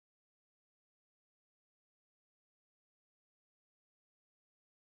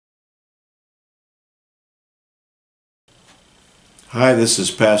Hi, this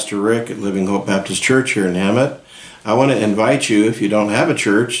is Pastor Rick at Living Hope Baptist Church here in Hemet. I want to invite you, if you don't have a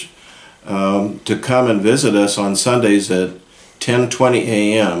church, to come and visit us on Sundays at 10:20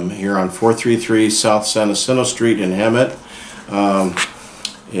 a.m. here on 433 South San Jacinto Street in Hemet.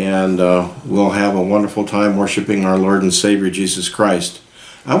 We'll have a wonderful time worshiping our Lord and Savior Jesus Christ.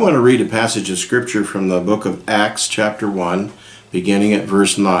 I want to read a passage of Scripture from the book of Acts chapter 1, beginning at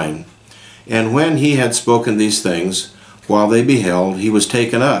verse 9. And when he had spoken these things, while they beheld, he was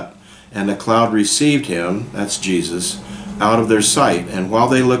taken up, and a cloud received him, that's Jesus, out of their sight. And while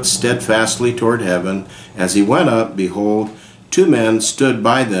they looked steadfastly toward heaven, as he went up, behold, two men stood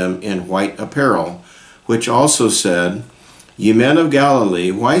by them in white apparel, which also said, Ye men of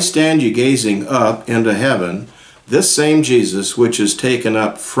Galilee, why stand ye gazing up into heaven? This same Jesus, which is taken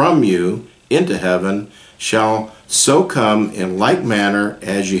up from you into heaven, shall so come in like manner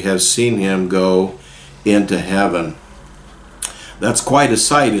as ye have seen him go into heaven. That's quite a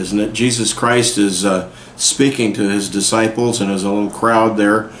sight, isn't it? Jesus Christ is speaking to his disciples, and there's a little crowd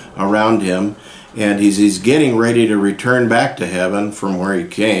there around him, and he's getting ready to return back to heaven from where he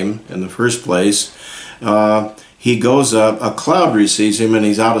came in the first place. He goes up, a cloud receives him, and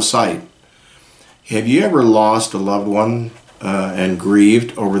he's out of sight. Have you ever lost a loved one and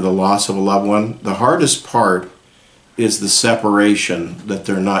grieved over the loss of a loved one? The hardest part is the separation, that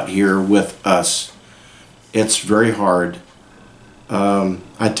they're not here with us. It's very hard.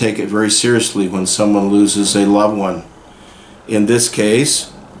 I take it very seriously when someone loses a loved one. In this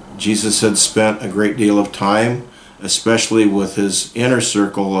case, Jesus had spent a great deal of time, especially with his inner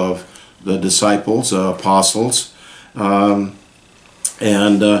circle of the disciples, apostles, they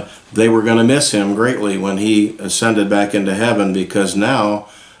were going to miss him greatly when he ascended back into heaven, because now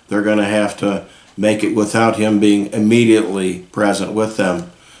they're going to have to make it without him being immediately present with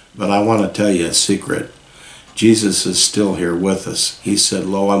them. But I want to tell you a secret. Jesus is still here with us. He said,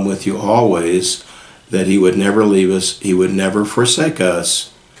 Lo, I'm with you always, that he would never leave us. He would never forsake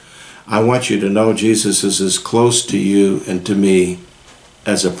us. I want you to know Jesus is as close to you and to me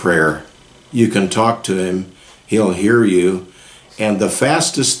as a prayer. You can talk to him. He'll hear you. And the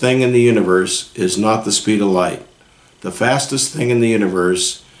fastest thing in the universe is not the speed of light. The fastest thing in the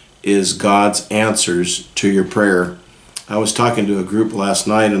universe is God's answers to your prayer. I was talking to a group last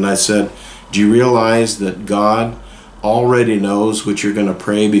night, and I said, do you realize that God already knows what you're going to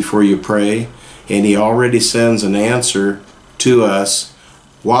pray before you pray? And he already sends an answer to us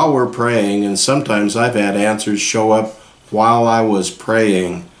while we're praying. And sometimes I've had answers show up while I was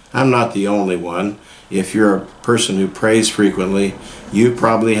praying. I'm not the only one. If you're a person who prays frequently, you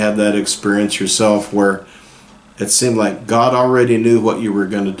probably had that experience yourself where it seemed like God already knew what you were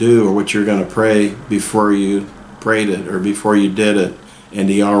going to do or what you're going to pray before you prayed it or before you did it, and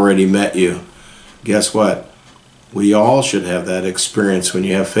he already met you. Guess what? We all should have that experience when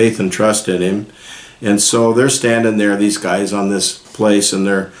you have faith and trust in him. And so they're standing there, these guys on this place, and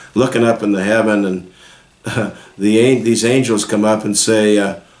they're looking up in the heaven, and these angels come up and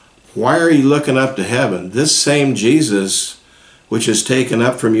say, why are you looking up to heaven? This same Jesus, which is taken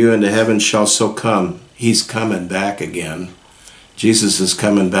up from you into heaven, shall so come. He's coming back again. Jesus is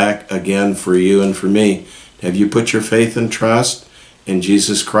coming back again for you and for me. Have you put your faith and trust in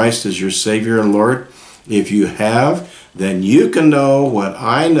Jesus Christ as your Savior and Lord? If you have, then you can know what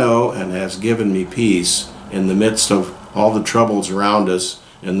I know, and has given me peace in the midst of all the troubles around us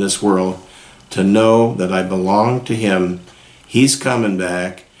in this world, to know that I belong to him. He's coming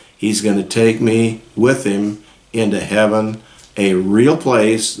back. He's going to take me with him into heaven, a real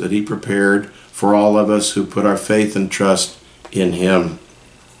place that he prepared for all of us who put our faith and trust in him.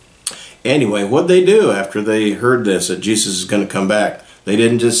 Anyway, what'd they do after they heard this, that Jesus is going to come back? They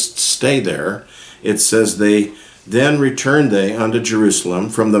didn't just stay there. It says, then returned they unto Jerusalem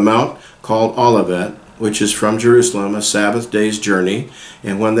from the mount called Olivet, which is from Jerusalem a Sabbath day's journey.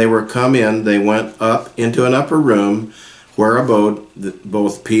 And when they were come in, they went up into an upper room, where abode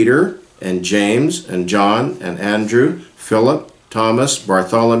both Peter and James and John and Andrew, Philip, Thomas,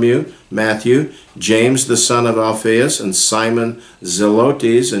 Bartholomew, Matthew, James the son of Alphaeus, and Simon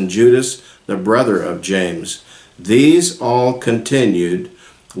Zelotes, and Judas the brother of James. These all continued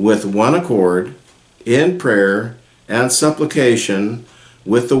with one accord in prayer and supplication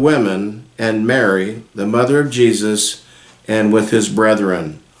with the women and Mary, the mother of Jesus, and with his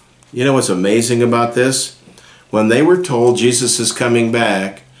brethren. You know what's amazing about this? When they were told Jesus is coming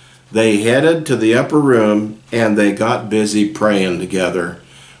back, they headed to the upper room and they got busy praying together.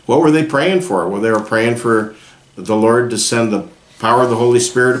 What were they praying for? Well, they were praying for the Lord to send the power of the Holy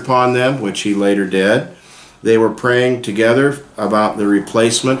Spirit upon them, which he later did. They were praying together about the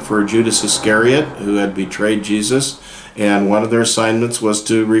replacement for Judas Iscariot, who had betrayed Jesus. And one of their assignments was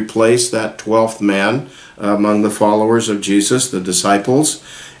to replace that 12th man among the followers of Jesus, the disciples.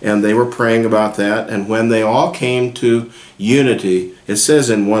 And they were praying about that. And when they all came to unity, it says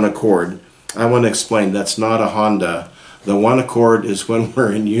in one accord. I want to explain, that's not a Honda. The one accord is when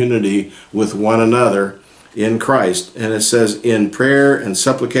we're in unity with one another in Christ. And it says in prayer and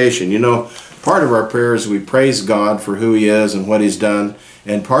supplication. You know, part of our prayer is we praise God for who He is and what He's done.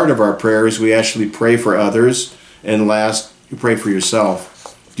 And part of our prayer is we actually pray for others. And last, you pray for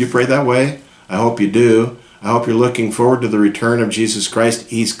yourself. Do you pray that way? I hope you do. I hope you're looking forward to the return of Jesus Christ.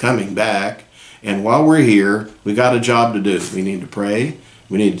 He's coming back. And while we're here, we got a job to do. We need to pray.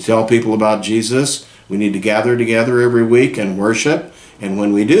 We need to tell people about Jesus. We need to gather together every week and worship. And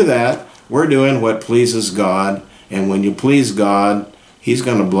when we do that, we're doing what pleases God. And when you please God, He's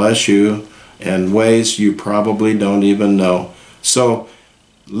going to bless you in ways you probably don't even know. So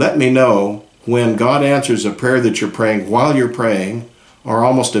let me know when God answers a prayer that you're praying while you're praying, or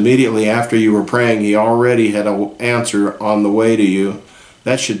almost immediately after you were praying, He already had an answer on the way to you.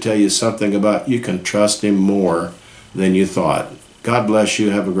 That should tell you something about you can trust Him more than you thought. God bless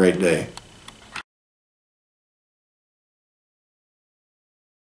you. Have a great day.